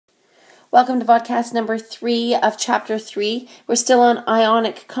Welcome to podcast number 3 of chapter 3. We're still on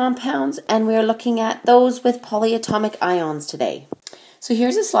ionic compounds and we're looking at those with polyatomic ions today. So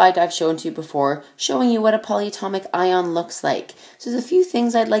here's a slide I've shown to you before showing you what a polyatomic ion looks like. So there's a few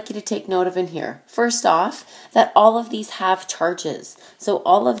things I'd like you to take note of in here. First off, that all of these have charges. So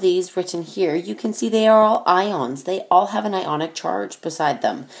all of these written here, you can see they are all ions. They all have an ionic charge beside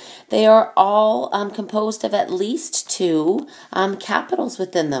them. They are all composed of at least 2 capitals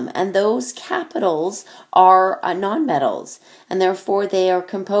within them, and those capitals are nonmetals, and therefore they are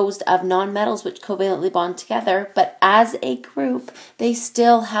composed of nonmetals which covalently bond together, but as a group they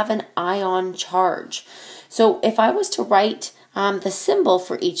still have an ion charge. So if I was to write the symbol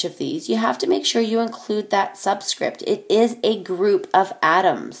for each of these, you have to make sure you include that subscript. It is a group of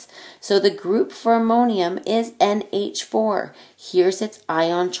atoms. So the group for ammonium is NH4. Here's its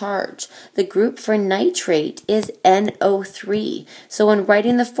ion charge. The group for nitrate is NO3. So when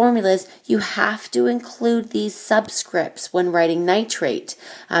writing the formulas, you have to include these subscripts when writing nitrate.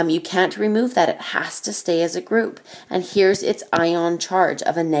 You can't remove that. It has to stay as a group. And here's its ion charge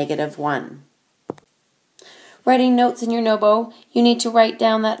of a -1. Writing notes in your Nobo, you need to write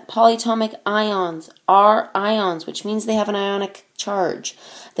down that polyatomic ions are ions, which means they have an ionic charge.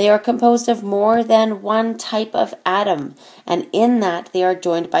 They are composed of more than one type of atom, and in that they are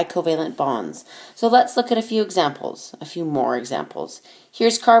joined by covalent bonds. So let's look at a few examples, a few more examples.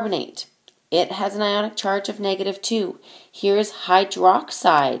 Here's carbonate. It has an ionic charge of -2. Here's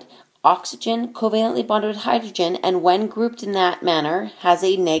hydroxide. Oxygen covalently bonded with hydrogen, and when grouped in that manner, has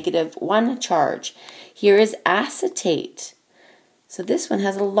a -1 charge. Here is acetate. So this one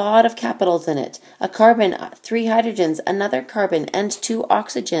has a lot of capitals in it. A carbon, 3 hydrogens, another carbon, and 2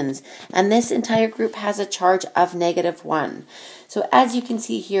 oxygens. And this entire group has a charge of -1. So as you can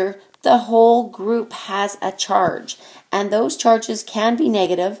see here, the whole group has a charge. And those charges can be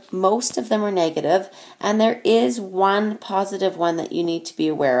negative. Most of them are negative. And there is one positive one that you need to be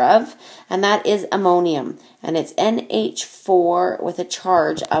aware of. And that is ammonium. And it's NH4 with a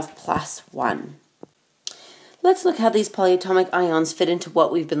charge of +1. Let's look how these polyatomic ions fit into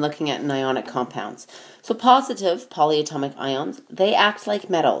what we've been looking at in ionic compounds. So positive polyatomic ions, they act like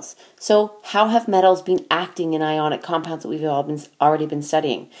metals. So how have metals been acting in ionic compounds that we've already been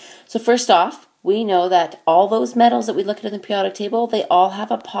studying? So first off, we know that all those metals that we look at in the periodic table, they all have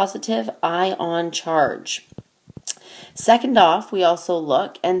a positive ion charge. Second off, we also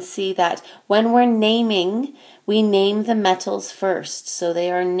look and see that when we're naming, we name the metals first. So they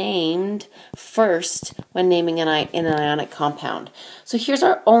are named first when naming in an ionic compound. So here's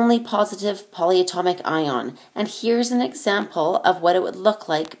our only positive polyatomic ion. And here's an example of what it would look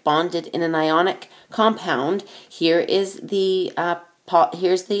like bonded in an ionic compound. Here is the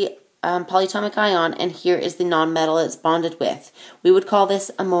polyatomic ion, and here is the nonmetal it's bonded with. We would call this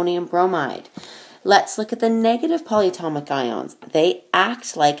ammonium bromide. Let's look at the negative polyatomic ions. They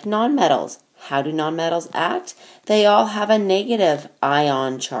act like nonmetals. How do nonmetals act? They all have a negative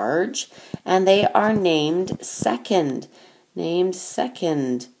ion charge, and they are named second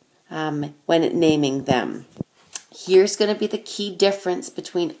when naming them. Here's going to be the key difference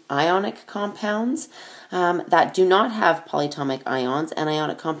between ionic compounds that do not have polyatomic ions and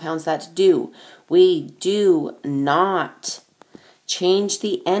ionic compounds that do. We do not change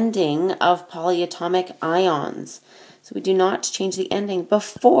the ending of polyatomic ions. So we do not change the ending.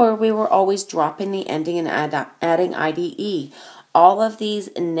 Before, we were always dropping the ending and adding IDE. All of these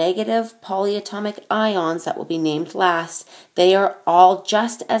negative polyatomic ions that will be named last, they are all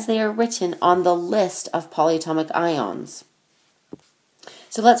just as they are written on the list of polyatomic ions.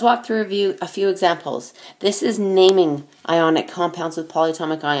 So let's walk through a few examples. This is naming ionic compounds with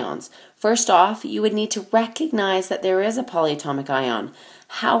polyatomic ions. First off, you would need to recognize that there is a polyatomic ion.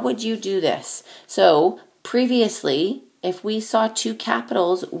 How would you do this? So previously, if we saw 2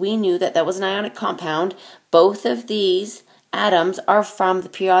 capitals, we knew that that was an ionic compound. Both of these atoms are from the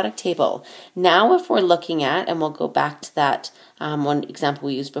periodic table. Now if we're looking at, and we'll go back to that one example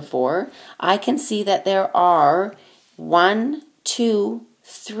we used before, I can see that there are 1, 2,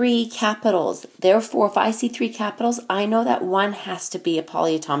 3 capitals. Therefore, if I see 3 capitals, I know that one has to be a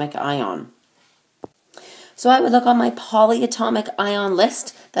polyatomic ion. So I would look on my polyatomic ion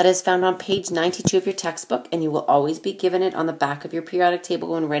list that is found on page 92 of your textbook, and you will always be given it on the back of your periodic table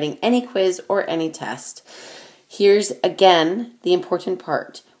when writing any quiz or any test. Here's again the important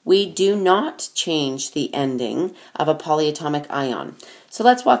part. We do not change the ending of a polyatomic ion. So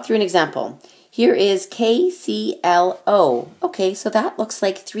let's walk through an example. Here is KClO. Okay, so that looks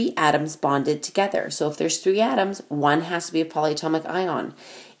like 3 atoms bonded together. So if there's 3 atoms, one has to be a polyatomic ion.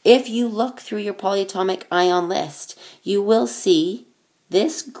 If you look through your polyatomic ion list, you will see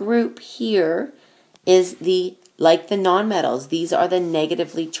This group here is like the nonmetals. These are the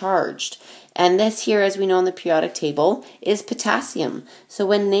negatively charged. And this here, as we know in the periodic table, is potassium. So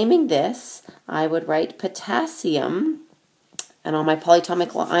when naming this, I would write potassium. And on my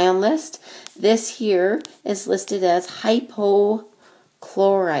polyatomic ion list, this here is listed as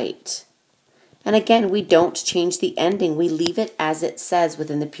hypochlorite. And again, we don't change the ending. We leave it as it says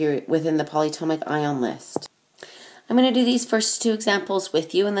within the polyatomic ion list. I'm going to do these first two examples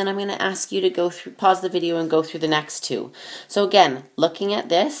with you, and then I'm going to ask you to pause the video and go through the next two. So again, looking at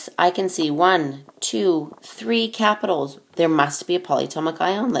this, I can see 1, 2, 3 capitals. There must be a polyatomic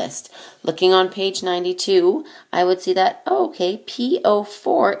ion list. Looking on page 92, I would see that, oh, okay,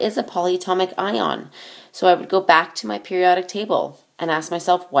 PO4 is a polyatomic ion. So I would go back to my periodic table and ask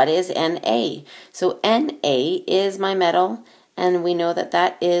myself, what is Na? So Na is my metal, and we know that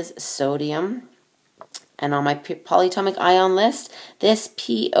that is sodium. And on my polyatomic ion list, this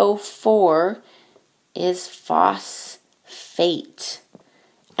PO4 is phosphate.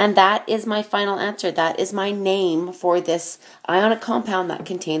 And that is my final answer. That is my name for this ionic compound that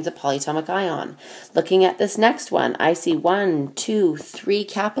contains a polyatomic ion. Looking at this next one, I see 1, 2, 3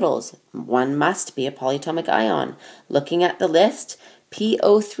 capitals. One must be a polyatomic ion. Looking at the list,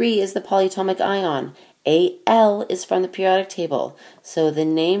 PO3 is the polyatomic ion. Al is from the periodic table. So the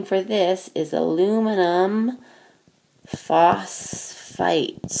name for this is aluminum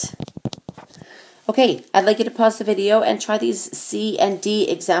phosphite. Okay, I'd like you to pause the video and try these C and D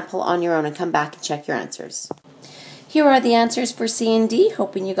example on your own and come back and check your answers. Here are the answers for C and D,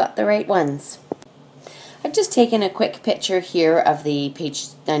 hoping you got the right ones. I've just taken a quick picture here of the page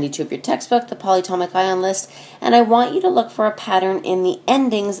 92 of your textbook, the polyatomic ion list, and I want you to look for a pattern in the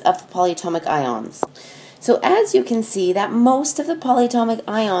endings of the polyatomic ions. So as you can see that most of the polyatomic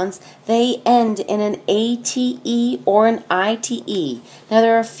ions, they end in an ATE or an ITE. Now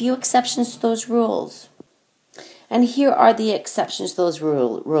there are a few exceptions to those rules. And here are the exceptions to those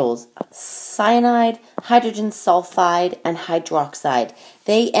rules. Cyanide, hydrogen sulfide, and hydroxide.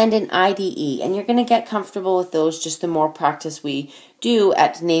 They end in IDE, and you're going to get comfortable with those just the more practice we do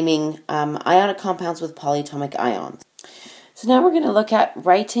at naming ionic compounds with polyatomic ions. So now we're going to look at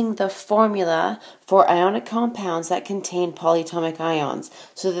writing the formula for ionic compounds that contain polyatomic ions.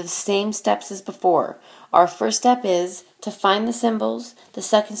 So the same steps as before. Our first step is to find the symbols. The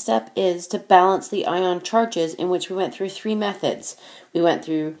second step is to balance the ion charges, in which we went through 3 methods. We went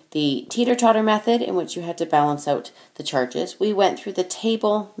through the teeter-totter method, in which you had to balance out the charges. We went through the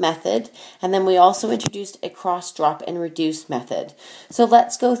table method, and then we also introduced a cross, drop, and reduce method. So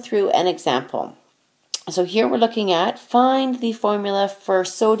let's go through an example. So here we're looking at find the formula for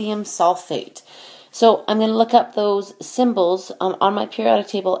sodium sulfate. So I'm going to look up those symbols on my periodic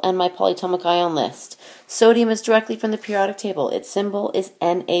table and my polyatomic ion list. Sodium is directly from the periodic table. Its symbol is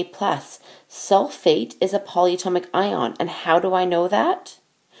Na+. Sulfate is a polyatomic ion. And how do I know that?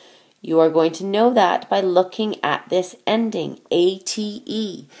 You are going to know that by looking at this ending,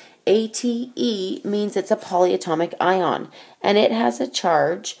 ATE. ATE means it's a polyatomic ion, and it has a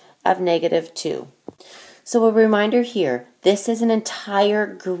charge of -2. So a reminder here, this is an entire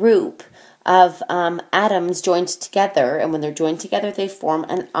group of atoms joined together, and when they're joined together they form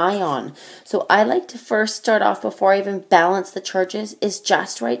an ion. So I like to first start off, before I even balance the charges, is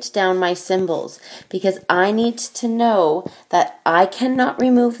just write down my symbols, because I need to know that I cannot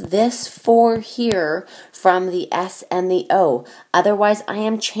remove this 4 here from the S and the O. Otherwise I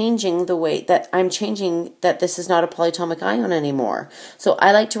am changing the way that that this is not a polyatomic ion anymore. So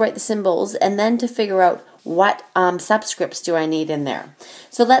I like to write the symbols and then to figure out what subscripts do I need in there.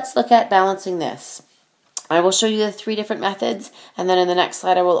 So let's look at balancing this. I will show you the 3 different methods, and then in the next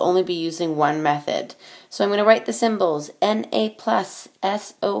slide I will only be using one method. So I'm going to write the symbols Na+,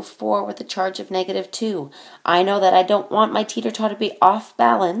 SO4 with a charge of -2. I know that I don't want my teeter-totter to be off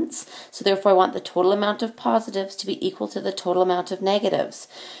balance, so therefore I want the total amount of positives to be equal to the total amount of negatives.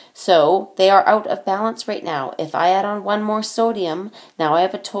 So they are out of balance right now. If I add on 1 more sodium, now I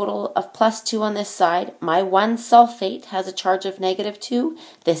have a total of +2 on this side. My 1 sulfate has a charge of -2.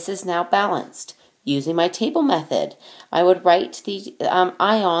 This is now balanced. Using my table method, I would write the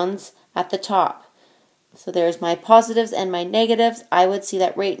ions at the top. So there's my positives and my negatives. I would see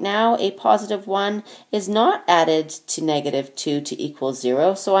that right now a +1 is not added to -2 to equal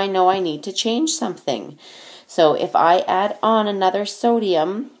 0, so I know I need to change something. So if I add on another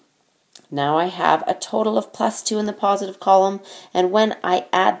sodium, now I have a total of +2 in the positive column, and when I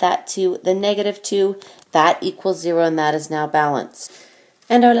add that to the -2, that equals 0, and that is now balanced.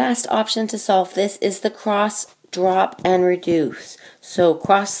 And our last option to solve this is the cross, drop, and reduce. So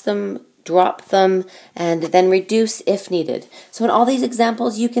cross them drop them, and then reduce if needed. So in all these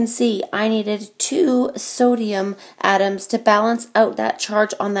examples, you can see I needed 2 sodium atoms to balance out that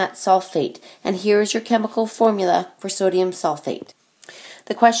charge on that sulfate. And here's your chemical formula for sodium sulfate.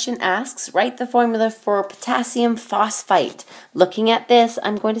 The question asks, write the formula for potassium phosphite. Looking at this,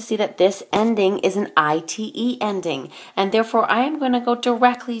 I'm going to see that this ending is an ITE ending, and therefore I am going to go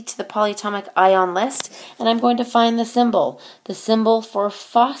directly to the polyatomic ion list, and I'm going to find the symbol. The symbol for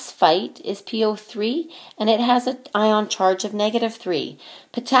phosphite is PO3, and it has an ion charge of -3.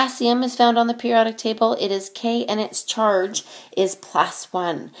 Potassium is found on the periodic table. It is K, and its charge is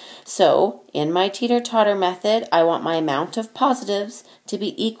 +1. So, in my teeter-totter method, I want my amount of positives to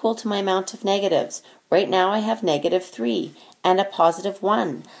be equal to my amount of negatives. Right now I have -3 and a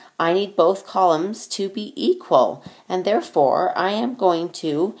 +1. I need both columns to be equal, and therefore I am going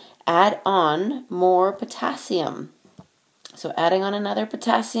to add on more potassium. So adding on another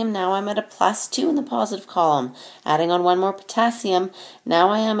potassium, now I'm at a +2 in the positive column. Adding on one more potassium, now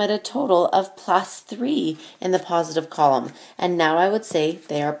I am at a total of +3 in the positive column. And now I would say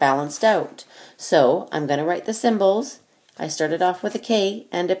they are balanced out. So I'm going to write the symbols. I started off with a K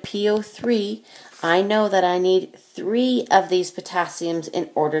and a PO3. I know that I need 3 of these potassiums in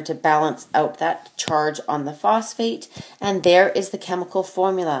order to balance out that charge on the phosphate, and there is the chemical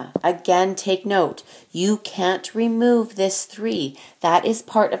formula. Again, take note, you can't remove this 3. That is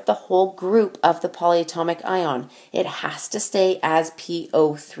part of the whole group of the polyatomic ion. It has to stay as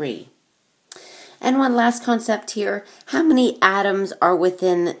PO3. And one last concept here, how many atoms are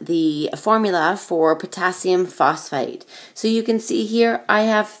within the formula for potassium phosphite? So you can see here I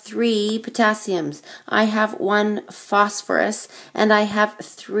have 3 potassiums, I have 1 phosphorus, and I have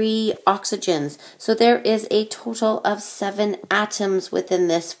 3 oxygens. So there is a total of 7 atoms within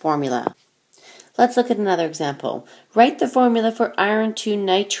this formula. Let's look at another example. Write the formula for iron 2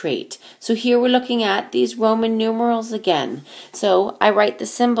 nitrate. So here we're looking at these Roman numerals again. So I write the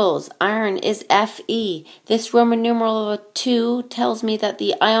symbols. Iron is Fe. This Roman numeral of 2 tells me that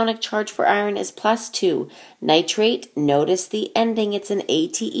the ionic charge for iron is +2. Nitrate, notice the ending, it's an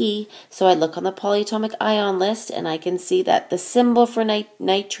ATE. So I look on the polyatomic ion list and I can see that the symbol for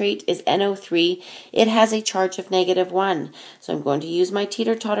nitrate is NO3. It has a charge of -1. So I'm going to use my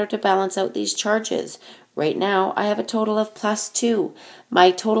teeter-totter to balance out these charges. Right now, I have a total of +2.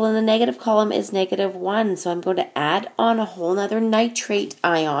 My total in the negative column is -1, so I'm going to add on a whole nother nitrate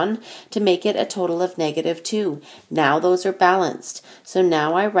ion to make it a total of -2. Now those are balanced. So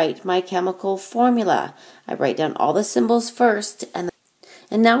now I write my chemical formula. I write down all the symbols first, and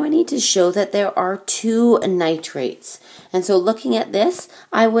now I need to show that there are 2 nitrates. And so looking at this,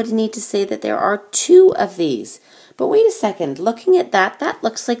 I would need to say that there are 2 of these. But wait a second, looking at that, that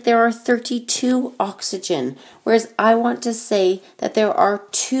looks like there are 32 oxygen, whereas I want to say that there are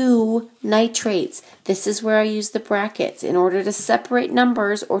 2 nitrates. This is where I use the brackets. In order to separate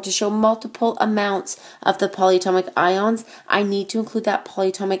numbers or to show multiple amounts of the polyatomic ions, I need to include that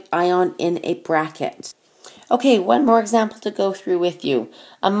polyatomic ion in a bracket. Okay, one more example to go through with you.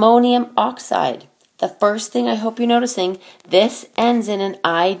 Ammonium oxide. The first thing I hope you're noticing, this ends in an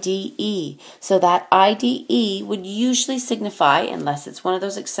IDE. So that IDE would usually signify, unless it's one of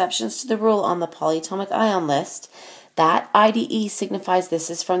those exceptions to the rule on the polyatomic ion list, that IDE signifies this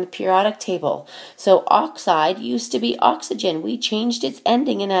is from the periodic table. So oxide used to be oxygen. We changed its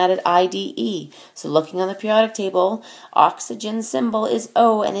ending and added IDE. So looking on the periodic table, oxygen symbol is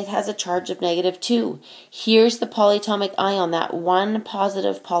O and it has a charge of -2. Here's the polyatomic ion, that one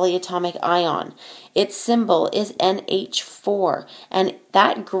positive polyatomic ion. Its symbol is NH4 and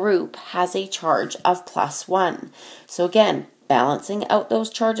that group has a charge of +1. So again, balancing out those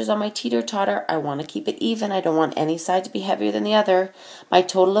charges on my teeter-totter, I want to keep it even. I don't want any side to be heavier than the other. My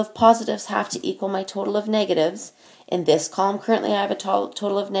total of positives have to equal my total of negatives. In this column, currently I have a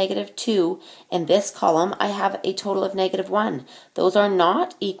total of -2. In this column, I have a total of -1. Those are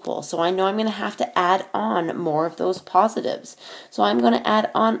not equal, so I know I'm going to have to add on more of those positives. So I'm going to add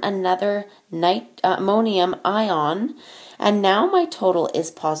on another ammonium ion, and now my total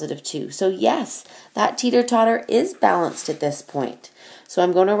is +2. So yes, that teeter-totter is balanced at this point. So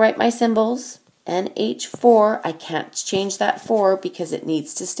I'm going to write my symbols. NH4, I can't change that 4 because it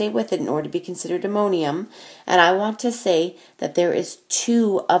needs to stay with it in order to be considered ammonium. And I want to say that there is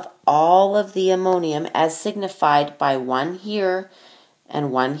 2 of all of the ammonium as signified by 1 here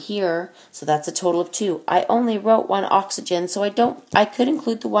and 1 here. So that's a total of 2. I only wrote 1 oxygen, so I could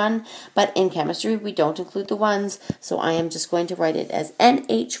include the 1, but in chemistry we don't include the 1s. So I am just going to write it as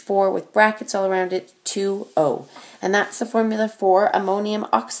NH4 with brackets all around it, 2O. And that's the formula for ammonium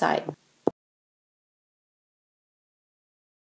oxide.